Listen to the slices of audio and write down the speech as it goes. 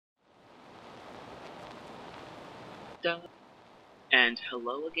Da-da-da-da. And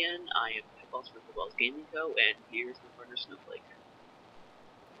hello again, I am Pitboss from PitbossGamingCo, and here's my partner Snowflake.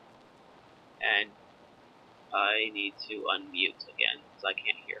 And I need to unmute again, because I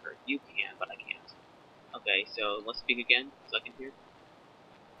can't hear her. You can, but I can't. Okay, so let's speak again, so I can hear.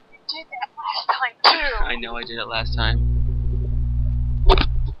 You did that last time too! I know I did it last time.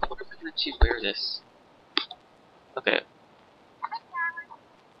 I wonder if I can actually wear this. Okay.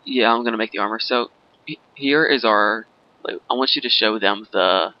 Yeah, I'm gonna make the armor. So, here is our... Like, I want you to show them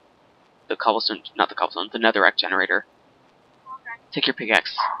the cobblestone, not the cobblestone, the netherrack generator. Okay. Take your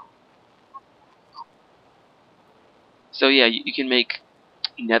pickaxe. So yeah, you can make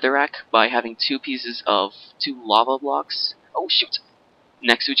netherrack by having two lava blocks. Oh shoot!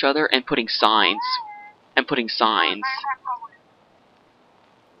 Next to each other and putting signs.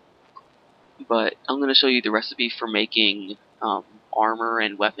 But I'm gonna show you the recipe for making armor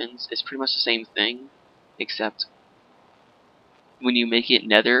and weapons. It's pretty much the same thing, except when you make it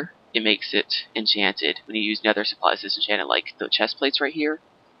nether, it makes it enchanted. When you use nether supplies, it's enchanted. Like the chest plates right here,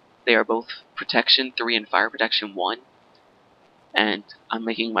 they are both protection 3 and fire protection 1. And I'm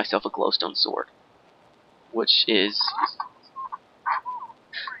making myself a glowstone sword, which is...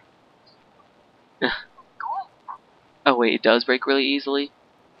 Oh wait, it does break really easily?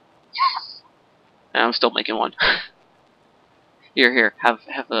 Yes! And I'm still making one. Here, have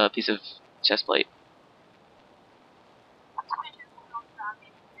a piece of chest plate.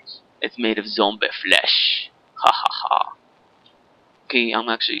 It's made of zombie flesh. Ha ha ha. Okay, I'm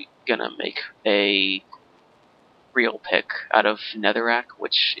actually gonna make a real pick out of netherrack,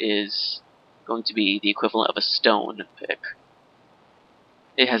 which is going to be the equivalent of a stone pick.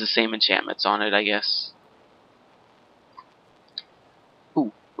 It has the same enchantments on it, I guess.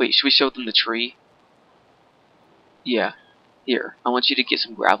 Ooh, wait, should we show them the tree? Yeah. Here, I want you to get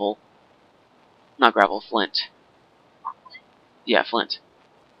some gravel. Not gravel, flint. Yeah, flint.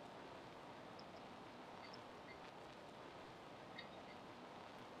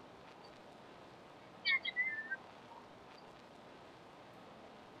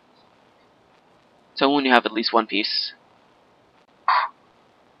 So when you have at least one piece.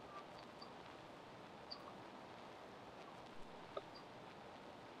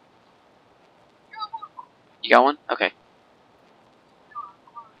 You got one? Okay.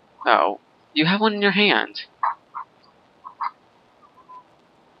 Oh, you have one in your hand.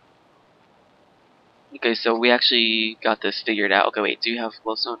 Okay, so we actually got this figured out. Okay, wait, do you have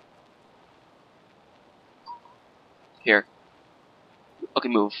glowstone? Here. Okay,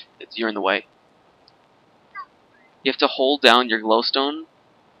 move. You're in the way. You have to hold down your glowstone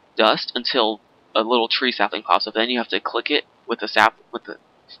dust until a little tree sapling pops up. Then you have to click it with a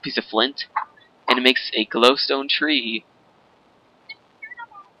piece of flint, and it makes a glowstone tree.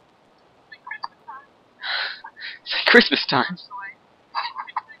 It's like Christmas time.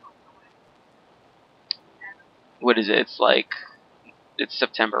 What is it? It's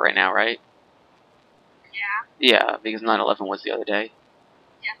September right now, right? Yeah. Yeah, because 9/11 was the other day.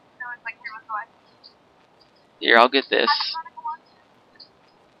 Yeah, so it's like 3 months away. Here, I'll get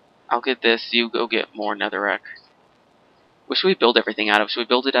this. You go get more netherrack. What should we build everything out of? Should we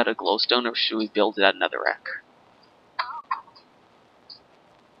build it out of glowstone, or should we build it out of netherrack?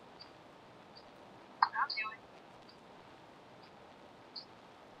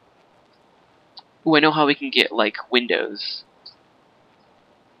 Ooh, I know how we can get, like, windows.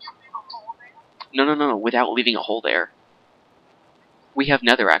 No, without leaving a hole there. We have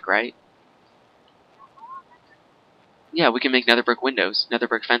netherrack, right? Yeah, we can make nether brick windows, nether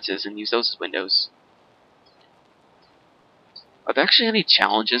brick fences, and use those as windows. Are there actually any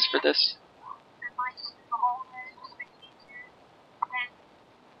challenges for this?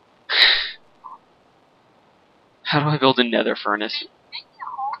 How do I build a nether furnace?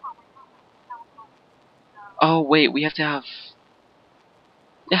 Oh, wait, we have to have...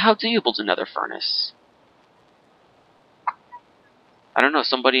 How do you build a nether furnace? I don't know,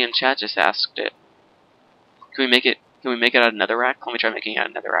 somebody in chat just asked it. Can we make it out of netherrack? Let me try making it out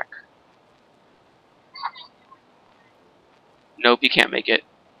of netherrack. Nope, you can't make it.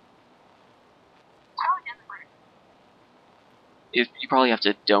 You probably have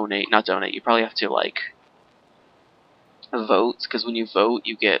to not donate, you probably have to, like, vote, because when you vote,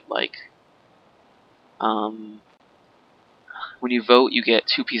 you get, like, when you vote, you get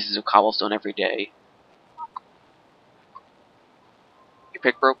 2 pieces of cobblestone every day. Your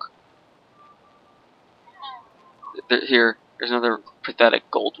pick broke? Here's another pathetic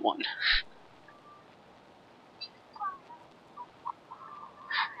gold one.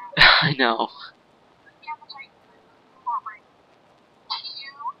 I know.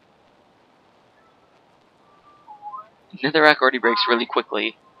 Netherrack already breaks really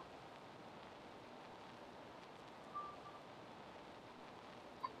quickly.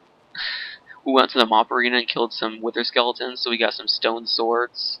 We went to the mob arena and killed some wither skeletons, so we got some stone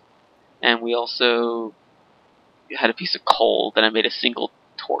swords. And we also had a piece of coal that I made a single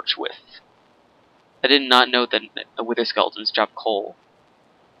torch with. I did not know that wither skeletons drop coal.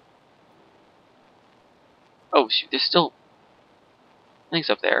 Oh shoot, there's still things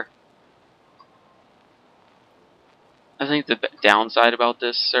up there. I think the downside about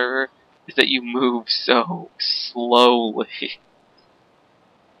this server is that you move so slowly.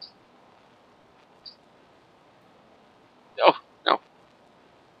 Oh, no.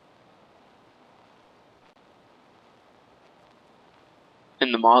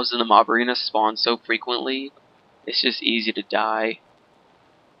 And the mobs in the mob arena spawn so frequently, it's just easy to die.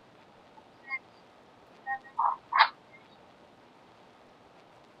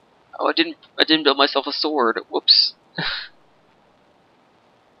 Oh, I didn't build myself a sword. Whoops. I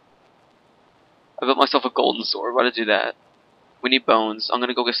built myself a golden sword. Why did I do that? We need bones. I'm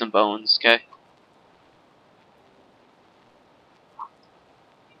gonna go get some bones, okay?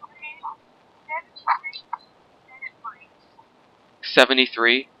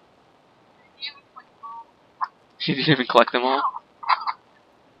 $73. You didn't even collect them all?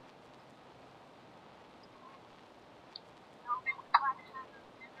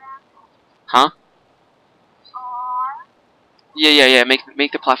 Huh? Yeah.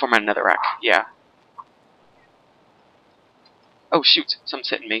 Make the platform out of netherrack. Yeah. Oh shoot, something's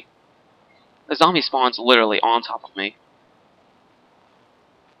hitting me. A zombie spawns literally on top of me.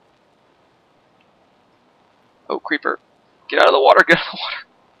 Oh, creeper. Get out of the water, get out of the water.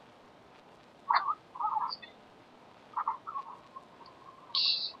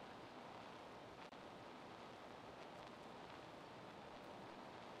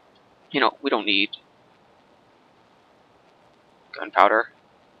 You know, we don't need gunpowder.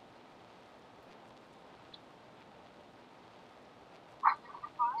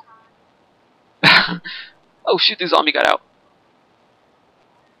 Oh shoot, the zombie got out.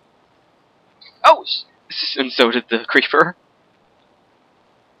 Oh, and so did the creeper.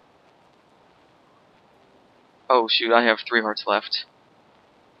 Oh shoot, I have 3 hearts left.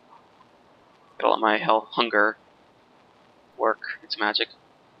 Gotta let my hunger work. It's magic.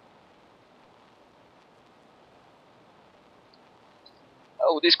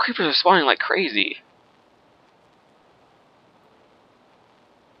 Oh, these creepers are spawning like crazy.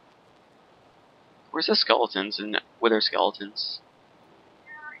 Where's the skeletons and wither skeletons?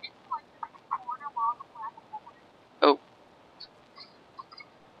 Oh.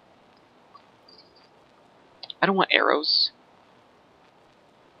 I don't want arrows.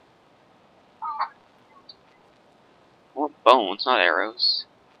 I want bones, not arrows.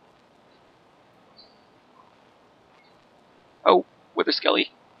 Oh, wither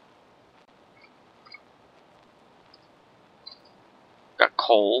skelly. Got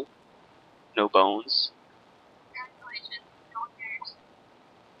coal. No bones.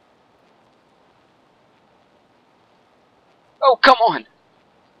 Oh, come on!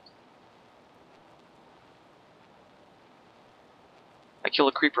 I kill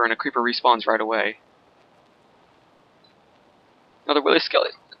a creeper and a creeper respawns right away. Another wither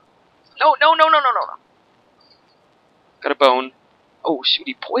skeleton. No. Got a bone. Oh shoot,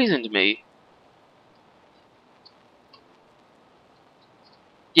 he poisoned me.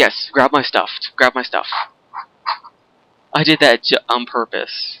 Yes, grab my stuff. Grab my stuff. I did that on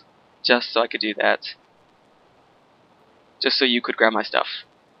purpose. Just so I could do that. Just so you could grab my stuff.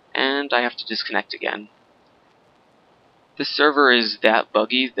 And I have to disconnect again. This server is that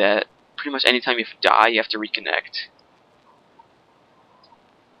buggy that pretty much anytime you die, you have to reconnect.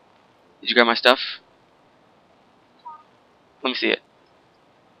 Did you grab my stuff? Let me see it.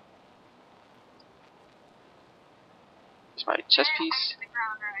 There's my chest piece.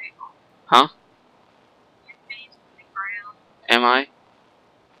 Huh? Am I?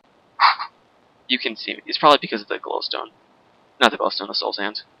 You can see me. It's probably because of the glowstone. Not the glowstone, the soul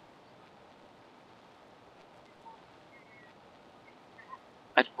sand.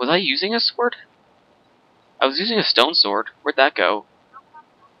 Was I using a sword? I was using a stone sword. Where'd that go?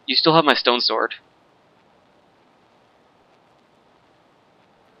 You still have my stone sword.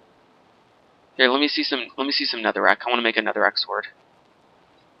 Here, let me see some netherrack. I want to make a netherrack sword.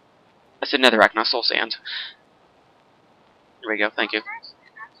 I said netherrack, not soul sand. There we go, thank you.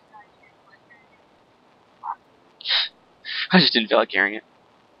 I just didn't feel like carrying it.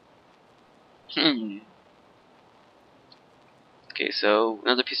 Okay, so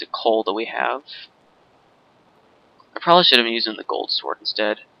another piece of coal that we have. I probably should have been using the gold sword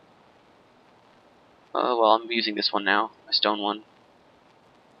instead. Well, I'm using this one now, a stone one.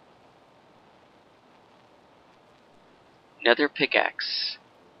 Nether pickaxe.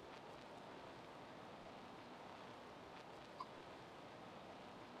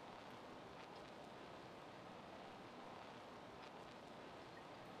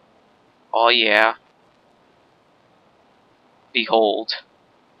 Oh yeah. Behold.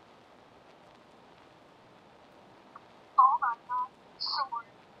 Oh my god. Sword.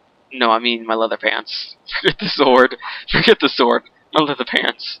 No, I mean my leather pants. Forget the sword. Forget the sword. My leather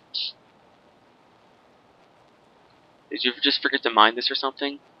pants. Did you just forget to mine this or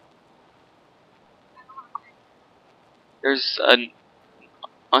something? There's an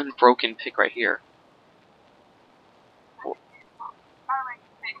unbroken pick right here.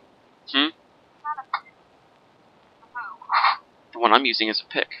 Hmm? The one I'm using is a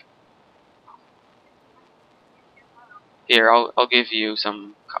pick. Here, I'll give you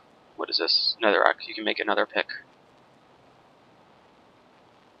some. What is this? Netherrack. You can make another pick.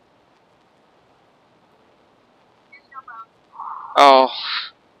 Oh,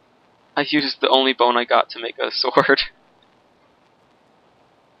 I used the only bone I got to make a sword.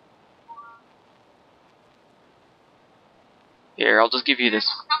 Here, I'll just give you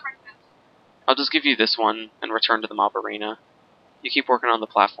this. I'll just give you this one and return to the mob arena. You keep working on the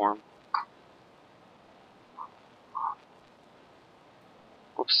platform.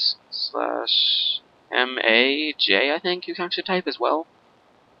 Whoops. Slash MAJ, I think you can actually type as well.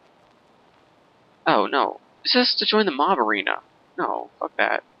 Oh, no. It says to join the mob arena. No, fuck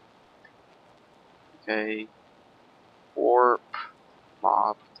that. Okay. Warp.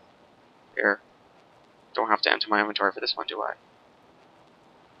 Mob. Here. Don't have to enter my inventory for this one, do I?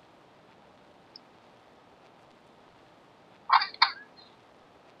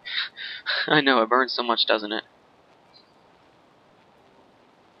 I know, it burns so much, doesn't it?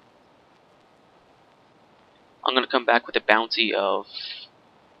 I'm gonna come back with a bounty of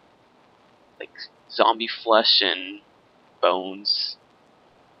like zombie flesh and bones.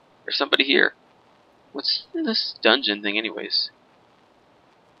 There's somebody here. What's in this dungeon thing anyways?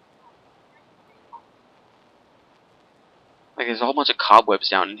 Like there's a whole bunch of cobwebs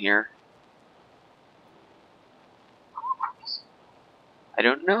down in here. I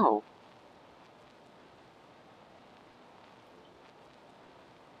don't know.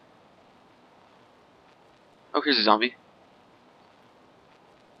 Oh, here's a zombie.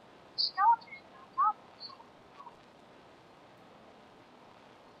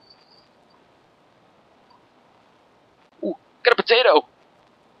 Ooh, got a potato!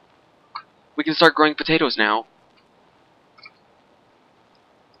 We can start growing potatoes now.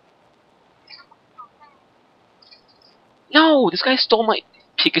 No, this guy stole my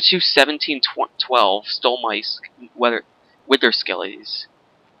Pikachu 1712 stole my wither skellies.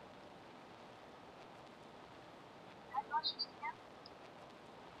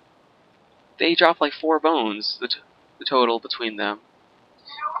 They dropped like 4 bones, the total between them.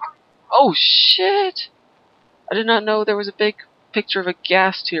 Oh shit! I did not know there was a big picture of a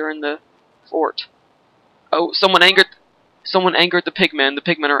ghast here in the fort. Oh, someone angered the pigmen. The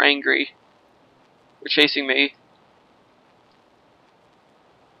pigmen are angry. They're chasing me.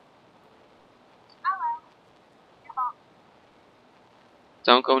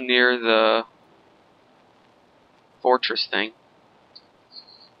 Don't go near the fortress thing.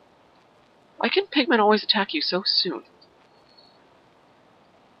 Why can pigmen always attack you so soon?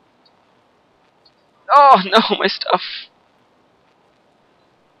 Oh no, my stuff!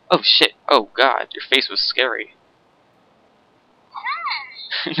 Oh shit, oh god, your face was scary.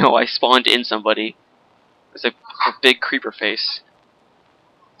 No, I spawned in somebody. It's a big creeper face.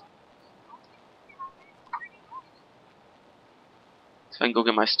 So I can go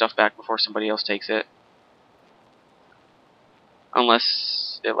get my stuff back before somebody else takes it.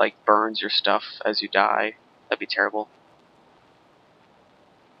 Unless it like burns your stuff as you die. That'd be terrible.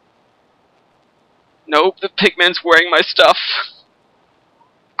 Nope, the pigman's wearing my stuff.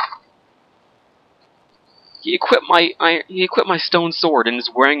 He equipped my stone sword and is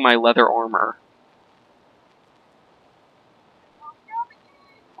wearing my leather armor.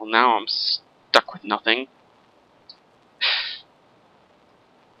 Well, now I'm stuck with nothing.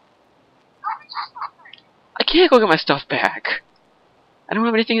 I can't go get my stuff back. I don't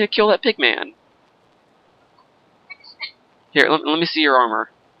have anything to kill that pigman. Here, let me see your armor.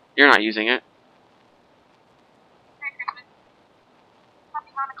 You're not using it.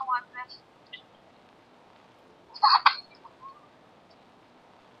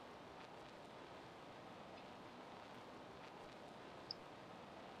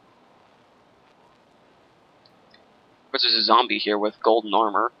 But there's a zombie here with golden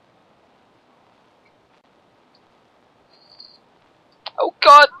armor. Oh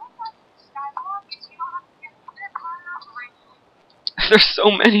god! There's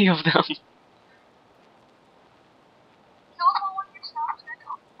so many of them.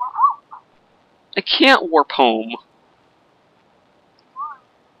 I can't warp home.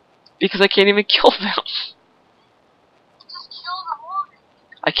 Because I can't even kill them.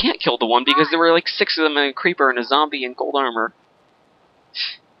 I can't kill the one because there were like 6 of them and a creeper and a zombie in gold armor.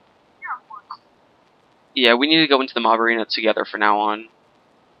 Yeah, we need to go into the mob arena together from now on.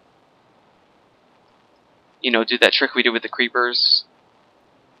 You know, do that trick we did with the creepers.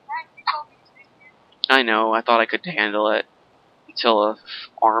 I know, I thought I could handle it. Until a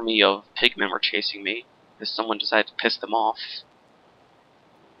army of pigmen were chasing me. Because someone decided to piss them off.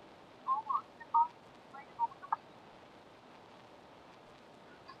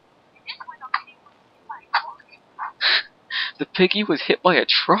 The piggy was hit by a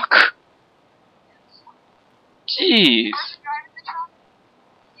truck? Jeez.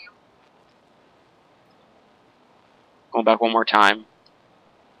 Going back one more time.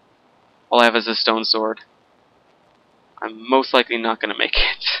 All I have is a stone sword. I'm most likely not gonna make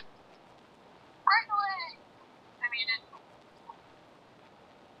it.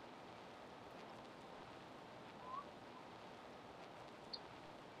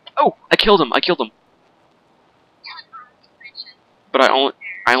 Oh! I killed him! I killed him! But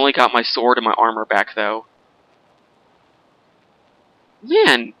I only got my sword and my armor back, though.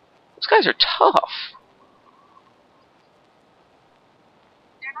 Man! Those guys are tough!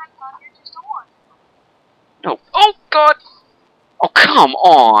 No. Oh, God! Oh, come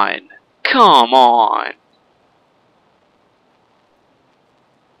on! Come on!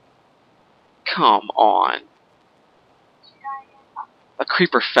 Come on. A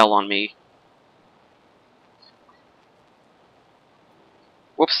creeper fell on me.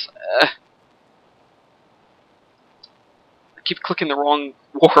 Whoops. I keep clicking the wrong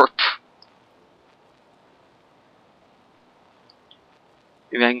warp.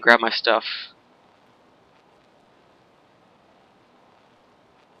 Maybe I can grab my stuff.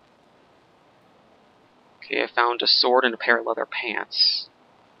 Okay, I found a sword and a pair of leather pants.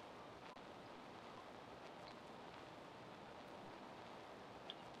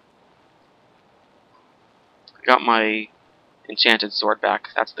 I got my enchanted sword back.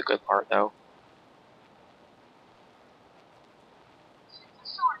 That's the good part, though.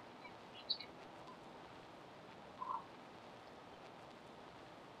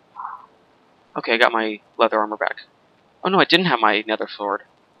 Okay, I got my leather armor back. Oh no, I didn't have my nether sword.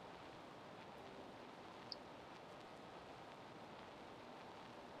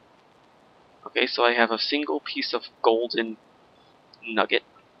 Okay, so I have a single piece of golden nugget.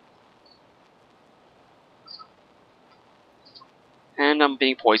 And I'm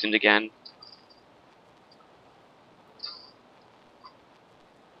being poisoned again.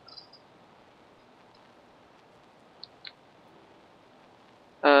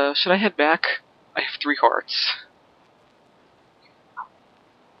 Should I head back? I have 3 hearts.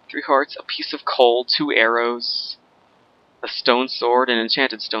 3 hearts, a piece of coal, 2 arrows, a stone sword, an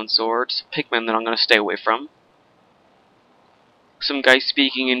enchanted stone sword, some pigmen that I'm gonna stay away from. Some guy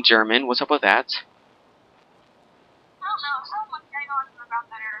speaking in German. What's up with that? I don't know. Someone was on about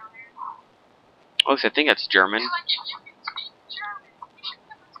that earlier. Oh, I think that's German. Like, you can speak German. You should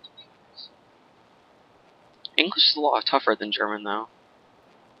never speak English. English is a lot tougher than German, though.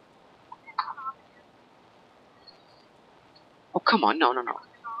 Oh, come on. No, no, no.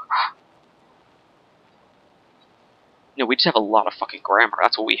 No, we just have a lot of fucking grammar.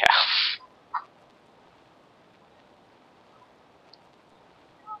 That's what we have.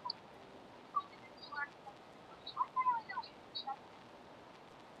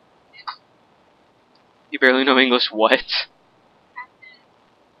 You barely know English, what?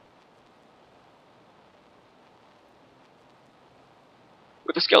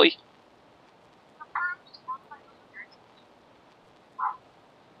 With a skelly.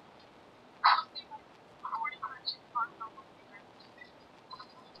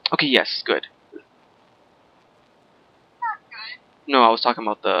 Okay, yes, good. No, I was talking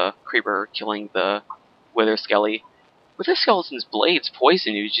about the creeper killing the wither skelly. Wither skeleton's blades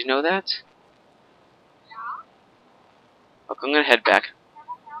poison you, did you know that? Look, I'm gonna head back.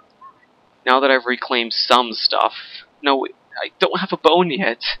 Now that I've reclaimed some stuff. No, I don't have a bone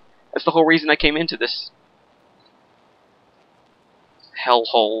yet. That's the whole reason I came into this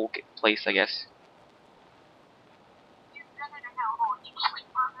hellhole place, I guess.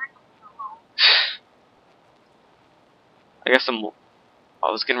 I guess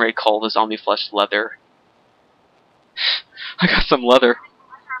I was getting ready to call the zombie flesh leather. I got some leather.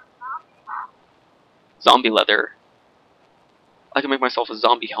 Zombie leather. I can make myself a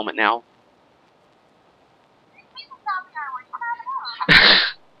zombie helmet now.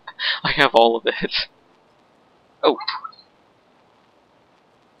 I have all of it. Oh.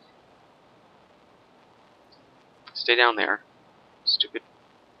 Stay down there. Stupid.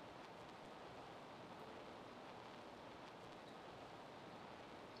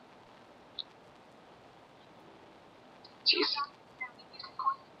 Jeez.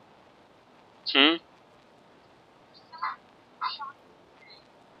 Hmm?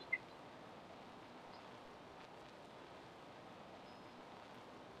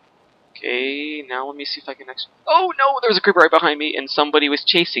 Okay, now let me see if I can actually... Oh no, there was a creeper right behind me, and somebody was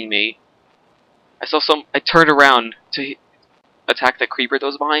chasing me. I turned around to attack the creeper that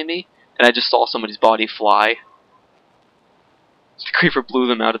was behind me, and I just saw somebody's body fly. The creeper blew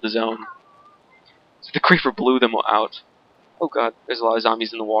them out of the zone. The creeper blew them out. Oh god, there's a lot of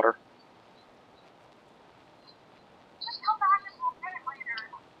zombies in the water.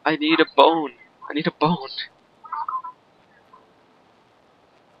 I need a bone. I need a bone.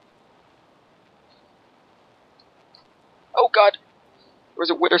 Oh god! There's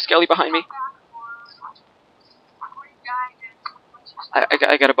a wither skelly behind me.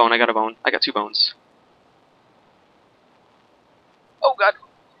 I got a bone, I got a bone. I got 2 bones. Oh god!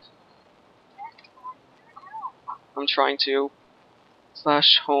 I'm trying to.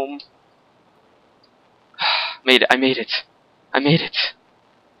 Slash home. Made it, I made it. I made it.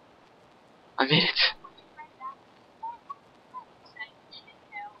 I made it.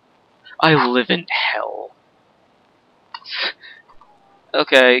 I live in hell.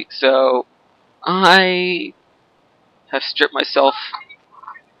 Okay, so I have stripped myself.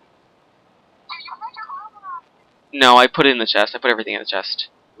 No, I put it in the chest. I put everything in the chest.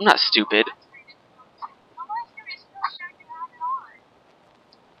 I'm not stupid.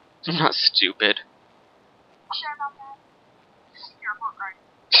 I'm not stupid.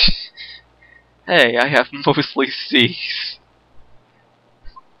 Hey, I have mostly C's.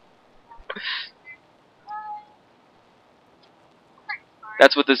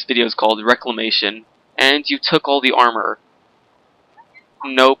 That's what this video is called, Reclamation. And you took all the armor.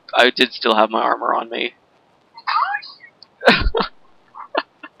 Nope, I did still have my armor on me.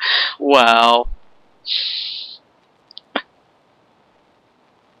 Wow.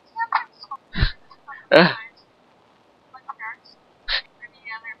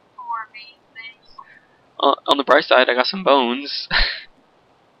 On the bright side, I got some bones.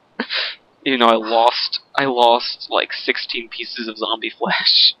 Even though I lost like 16 pieces of zombie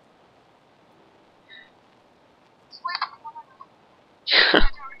flesh.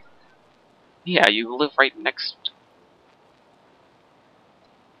 Yeah, you live right next.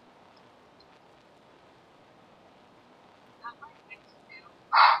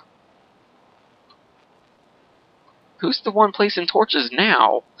 Who's the one placing torches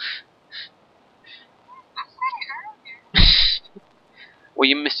now? Well,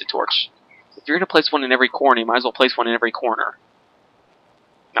 you missed a torch. If you're gonna place one in every corner, you might as well place one in every corner.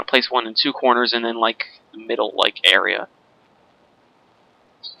 Now place one in 2 corners and then like the middle like area.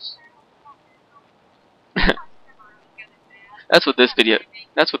 That's what this video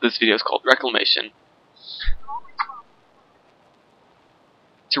is called, Reclamation.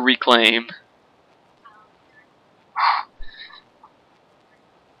 To reclaim.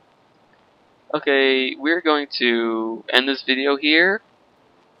 Okay, we're going to end this video here.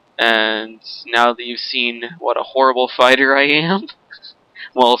 And now that you've seen what a horrible fighter I am,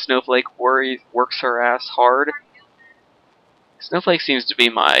 while Snowflake works her ass hard. Snowflake seems to be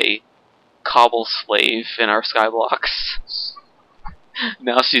my cobble slave in our skyblocks.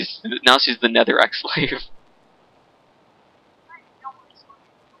 now she's the netherrack slave.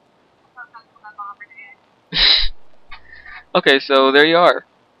 Okay, so there you are.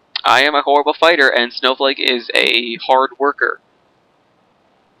 I am a horrible fighter, and Snowflake is a hard worker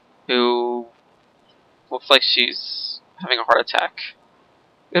who looks like she's having a heart attack.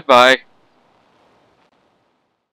 Goodbye.